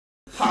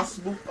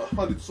possible,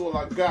 100's all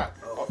I got.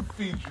 I'll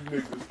feed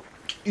you niggas,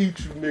 eat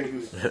you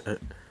niggas.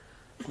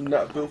 I'm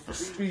not built for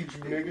speed,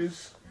 you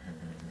niggas.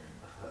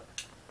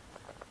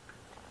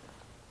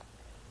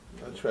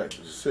 That track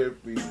is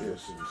simply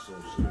this.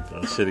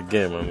 That shit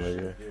again, my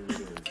nigga.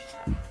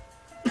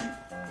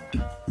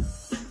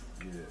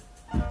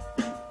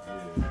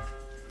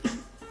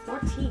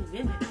 14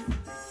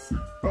 minutes.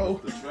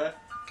 Oh, the track.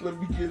 Let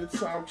me get a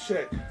time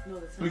check.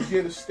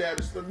 Beginner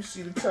status. Let me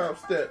see the time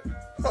step.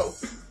 Oh,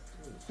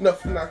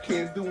 nothing I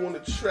can't do on the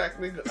track,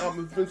 nigga. I'm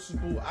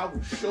invincible. I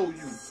will show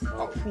you.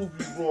 I'll prove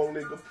you wrong,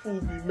 nigga.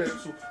 Prove me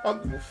mental. I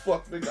don't give a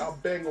fuck, nigga. I'll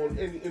bang on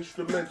any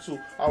instrumental.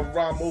 I'll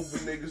rhyme over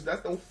niggas.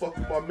 That don't fuck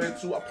with my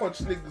mental. I punch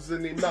niggas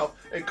in their mouth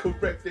and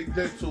correct their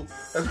dental.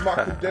 That's my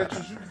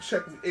credentials. You can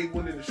check me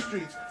A1 in the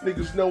streets.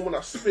 Niggas know when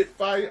I spit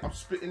fire, I'm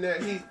spitting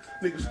that heat.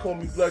 Niggas call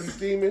me Bloody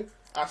Demon.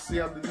 I say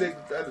I'm the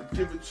nigga that'll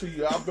give it to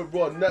you. I've been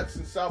raw nuts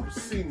since I was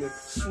semen,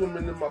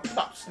 swimming in my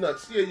pop's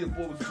nuts. Yeah, your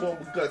boy was born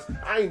with guts.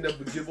 I ain't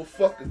never give a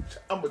fuck.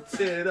 I'ma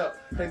tear it up.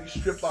 Any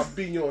strip I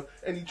be on,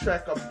 any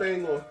track I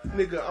bang on,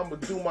 nigga, I'ma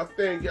do my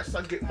thing. Yes,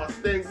 I get my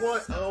thing.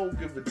 What? I don't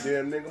give a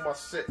damn, nigga. My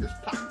set is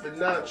poppin'.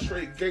 9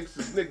 trade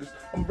gangsters, niggas.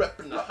 I'm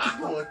reppin' the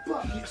hot one.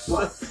 Yes,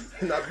 sir.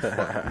 And I be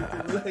fucking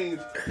with the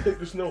lanes.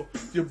 Niggas know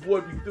your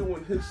boy be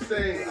doing his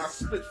thing. I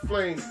spit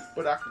flame,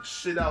 but I can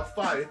shit out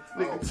fire.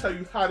 Nigga tell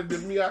you hotter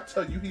than me, I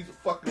tell you he's a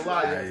fucking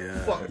liar.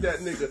 Fuck that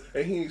nigga,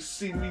 and he ain't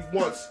see me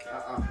once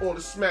on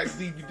the Smack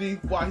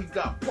DVD while he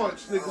got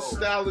punched. Nigga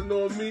styling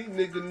on me,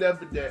 nigga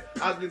never that.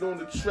 I get on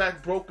the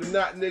track, broken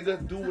knot,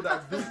 nigga, do what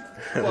I do.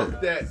 Fuck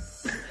that.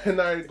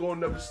 And I ain't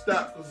gonna never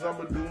stop, cause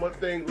I'ma do my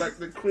thing like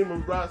the cream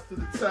and rise to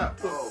the top.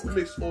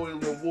 Mix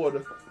oil and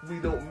water, we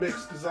don't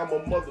mix, cause I'm a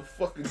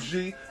motherfucking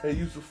G, and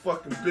you's a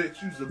fucking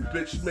bitch. You's a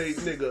bitch made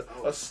nigga,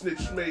 a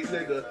snitch made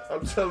nigga.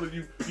 I'm telling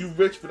you, you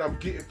rich, but I'm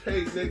getting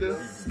paid, nigga.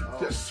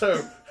 Yes,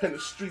 sir. And the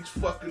streets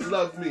fucking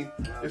love me.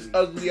 It's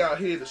ugly out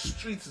here, the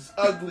streets is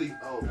ugly.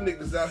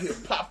 Niggas out here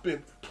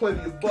popping,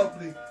 plenty of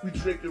bubbly. We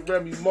drinking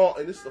Remy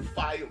Martin, it's the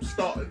fire I'm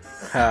starting.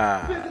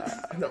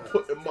 And I'm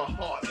putting my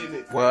heart in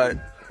it. What?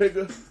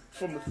 Nigga,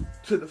 from the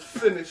to the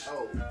finish.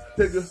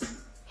 Nigga,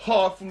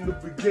 hard from the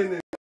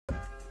beginning.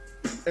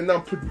 And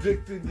I'm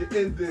predicting your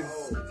ending.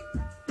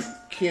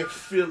 Can't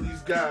feel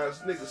these guys,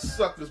 niggas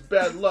suckers,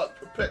 bad luck,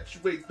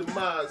 perpetuate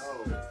demise.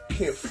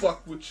 Can't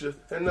fuck with you,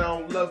 and I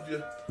don't love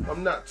you.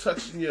 I'm not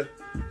touching you,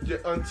 you're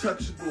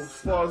untouchable. As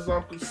far as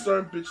I'm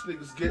concerned, bitch,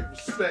 niggas get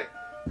respect.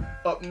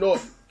 Up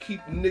north,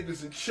 keep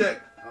niggas in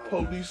check.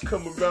 Police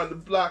come around the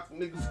block,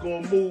 niggas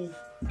gon' move.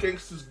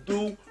 Gangsters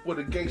do what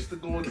a gangster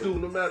gon' do.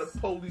 No matter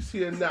police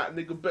here or not,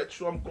 nigga, bet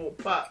you I'm gon'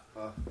 pop.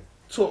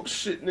 Talk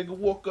shit, nigga,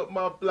 walk up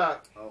my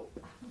block.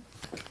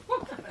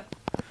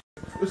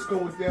 It's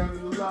going down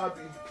in the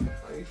lobby.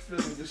 I ain't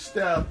feeling your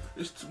style,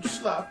 it's too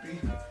sloppy.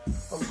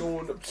 I'm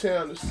going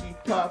uptown to see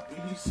Poppy.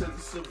 He said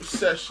it's a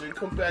recession.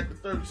 Come back in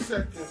 30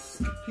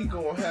 seconds. He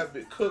gon' have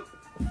it cooked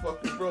or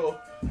fucking raw.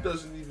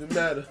 Doesn't even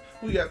matter.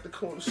 We at the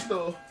corner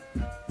store.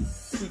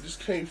 We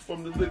just came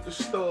from the liquor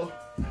store.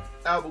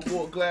 Albert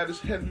Ward, Gladys,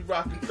 Henry,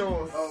 Rockin'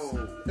 Dawn.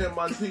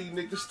 MID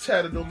niggas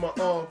tatted on my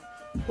arm.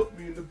 Put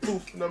me in the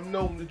booth and I'm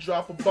known to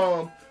drop a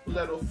bomb.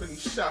 Let off any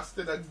shots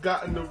that I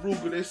got in the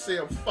Ruger. They say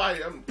I'm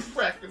fire, I'm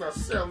cracking, I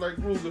sound like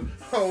Ruger.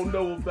 I don't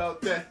know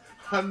about that.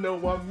 I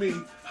know I'm me.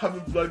 I've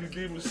been Bloody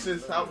Demon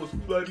since I was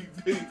Bloody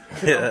D. I'm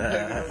hanging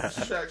on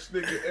the tracks,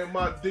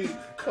 nigga, MID.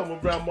 Come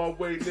around my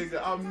way,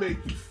 nigga, I'll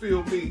make you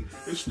feel me.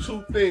 It's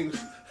 2 things.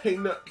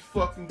 Ain't nothing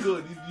fucking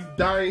good. Either you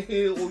die in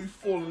here or you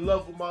fall in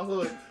love with my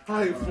hood.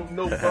 I ain't from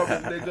no borough,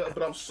 nigga,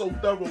 but I'm so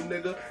thorough,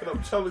 nigga. And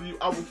I'm telling you,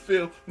 I will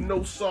feel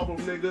no sorrow,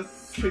 nigga.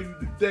 Kill you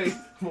today,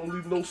 won't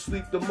leave no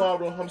sleep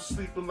tomorrow. I'm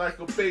sleeping like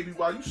a baby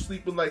while you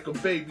sleeping like a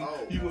baby.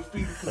 You in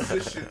fetal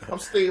position, I'm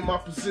staying in my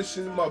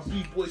position in my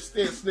B-boy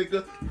stance,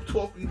 nigga. You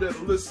talk, you better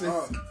listen.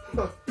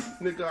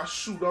 Nigga, I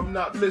shoot, I'm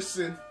not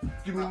missing.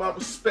 Give me my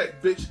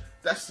respect, bitch.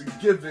 That's a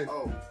given.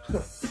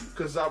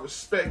 Cause I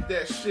respect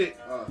that shit.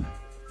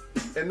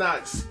 And I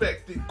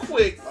expect it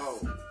quick,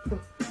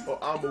 or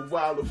I'ma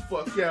wild the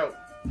fuck out.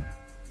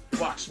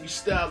 Watch me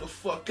style the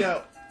fuck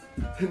out.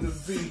 In the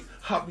V,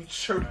 I be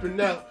chirping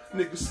out.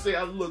 Niggas say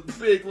I look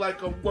big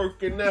like I'm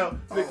working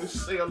out. Niggas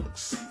say I look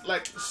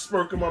like a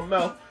smirk in my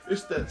mouth.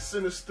 It's that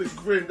sinister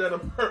grin that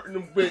I'm hurting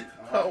them with.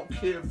 I don't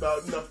care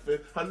about nothing.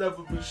 I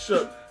never been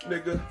shook,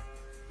 nigga.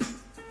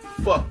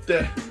 Fuck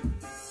that.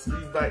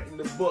 Rewriting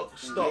the book,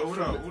 start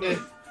from the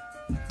end.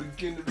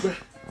 Begin to rap.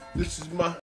 This is my